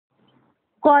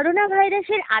Corona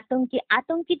ভাইরাসের আতঙ্কে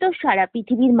আতঙ্কিত সারা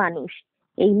পৃথিবীর মানুষ।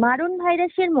 এই মারণ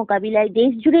ভাইরাসের মোকাবিলায়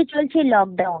দেশ জুড়ে চলছে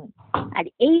লকডাউন। আর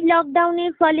এই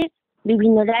লকডাউনের ফলে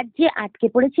বিভিন্ন রাজ্যে আটকে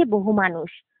পড়েছে বহু মানুষ।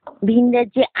 ভিন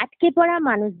রাজ্যে আটকে পড়া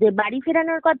মানুষদের বাড়ি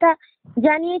ফেরানোর কথা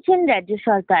জানিয়েছেন রাজ্য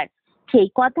সরকার। সেই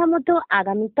কথা মতো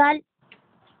আগামীকাল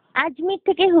আজমির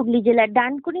থেকে হুগলি জেলার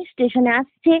ডানকুনি স্টেশনে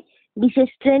আসছে বিশেষ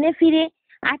ট্রেনে ফিরে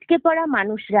আটকে পড়া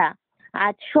মানুষরা।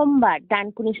 আজ সোমবার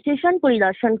ডানকুনি স্টেশন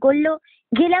পরিদর্শন করল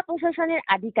জেলা প্রশাসনের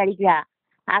আধিকারিকরা।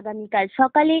 আগামীকাল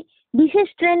সকালে বিশেষ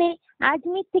ট্রেনে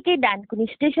আজমির থেকে ডানকুনি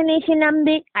স্টেশনে এসে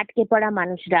নামবে আটকে পড়া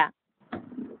মানুষরা।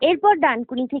 এরপর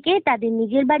ডানকুনি থেকে তাদের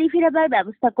নিজের বাড়ি ফেরাবার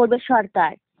ব্যবস্থা করবে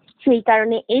সরকার। সেই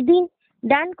কারণে এদিন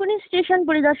ডানকুনি স্টেশন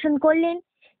পরিদর্শন করলেন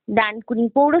ডানকুনি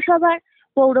পৌরসভার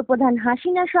পৌরপ্রধান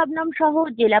হাসিনা শবনম সহ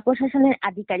জেলা প্রশাসনের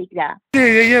আধিকারিকরা।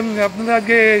 আপনাদের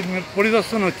আজকে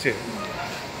পরিদর্শন হচ্ছে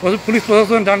পুলিশ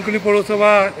প্রশাসন, ডানকুনি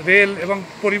পৌরসভা, রেল এবং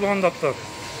পরিবহন দপ্তর,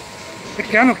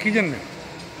 কেন কি জন্য?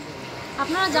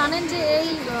 আপনারা জানেন যে এই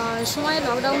সময়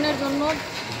লকডাউনের জন্য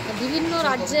বিভিন্ন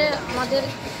রাজ্যে আমাদের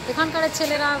এখানকার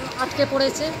ছেলেরা আটকে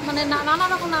পড়েছে, মানে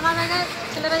নানা জায়গায়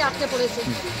ছেলেরাই আটকে পড়েছে।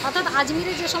 অর্থাৎ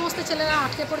আজমিরে যে সমস্ত ছেলেরা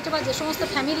আটকে পড়েছে বা যে সমস্ত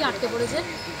ফ্যামিলি আটকে পড়েছে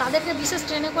তাদেরকে বিশেষ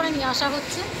ট্রেনে করে নিয়ে আসা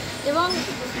হচ্ছে এবং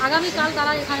আগামীকাল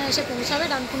তারা এখানে এসে পৌঁছাবে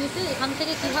ডানকুনিতে। এখান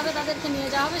থেকে কীভাবে তাদেরকে নিয়ে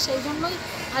যাওয়া হবে সেই জন্যই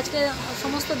আজকে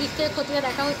সমস্ত দিক থেকে খতিয়ে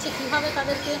দেখা হচ্ছে কীভাবে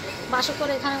তাদেরকে বাসে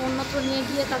করে এখানে অন্যত্র নিয়ে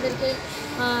গিয়ে তাদেরকে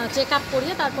চেক আপ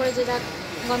করিয়ে তারপরে যে যার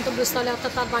গন্তব্যস্থলে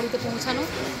অর্থাৎ তার বাড়িতে পৌঁছানো,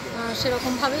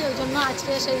 সেরকমভাবেই ওই জন্য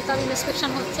আজকে সেই তার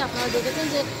ইন্সপেকশন হচ্ছে। আপনারা দেখেছেন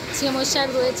যে সিএমও সাহেব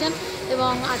রয়েছেন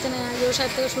এবং আছেন ইউ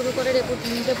সাহেব থেকে শুরু করে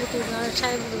ডেপুটি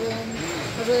সাহেব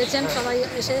রয়েছেন, সবাই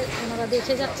এসে ওনারা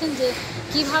দেখে যাচ্ছেন যে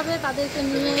কিভাবে তাদেরকে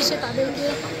নিয়ে এসে তাদেরকে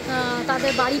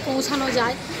তাদের বাড়ি পৌঁছানো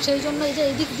যায়। সেই জন্য এই যে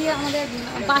এদিক দিয়ে আমাদের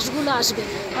বাসগুলো আসবে,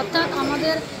 অর্থাৎ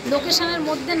আমাদের লোকেশনের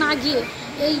মধ্যে না গিয়ে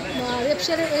এই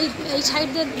রেপসের এই সাইড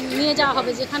দিয়ে নিয়ে যাওয়া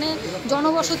হবে, যেখানে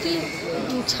জনবসতি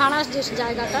ছাড়া যে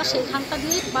জায়গাটা সেইখানটা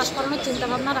দিয়েই বাস করানোর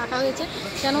চিন্তাভাবনা রাখা হয়েছে।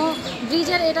 কেন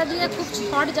ব্রিজের এটা দিয়ে খুব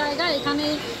শর্ট জায়গা, এখানে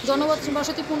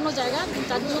জনবসতিপূর্ণ জায়গা,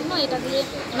 তার জন্য এটা দিয়ে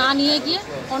না নিয়ে গিয়ে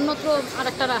অন্যত্র আর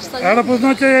একটা রাস্তা। একটা প্রশ্ন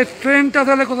হচ্ছে, ট্রেনটা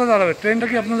তাহলে কোথায় দাঁড়াবে? ট্রেনটা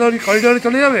কি আপনাদের ওই করিডোরে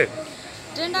চলে যাবে?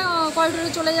 ট্রেনটা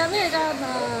করিডোরে চলে যাবে, এটা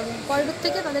করিডোর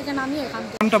থেকে তাদেরকে নামিয়ে এখান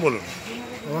থেকে। নামটা বলুন।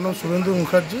 আমার নাম শুভেন্দু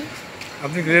মুখার্জি।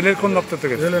 আপনি রেলের কোন দপ্তর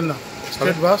থেকে? রেলের না,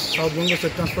 state bus, south Bengal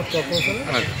state transport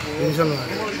কর্পোরেশনের ডিভিশন।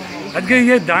 আজকে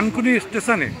এই ডানকুনি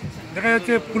স্টেশনে দেখা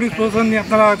যাচ্ছে পুলিশ প্রশাসন নিয়ে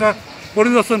আপনারা একটা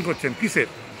পরিদর্শন করছেন, কিসের?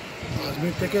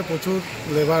 আজমির থেকে প্রচুর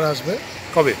লেবার আসবে।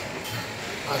 কবে?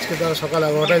 আজকে তারা সকাল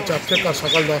 11টায় চাপছে, কাল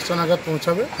সকাল 10টা নাগাদ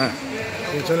পৌঁছাবে। হ্যাঁ,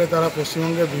 পৌঁছালে তারা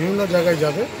পশ্চিমবঙ্গের বিভিন্ন জায়গায়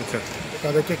যাবে। আচ্ছা,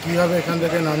 তাদেরকে কীভাবে এখান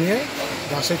থেকে নামিয়ে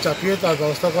বাসে চাপিয়ে তার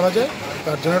ব্যবস্থা করা যায়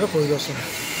তার জন্য একটা পরিদর্শন।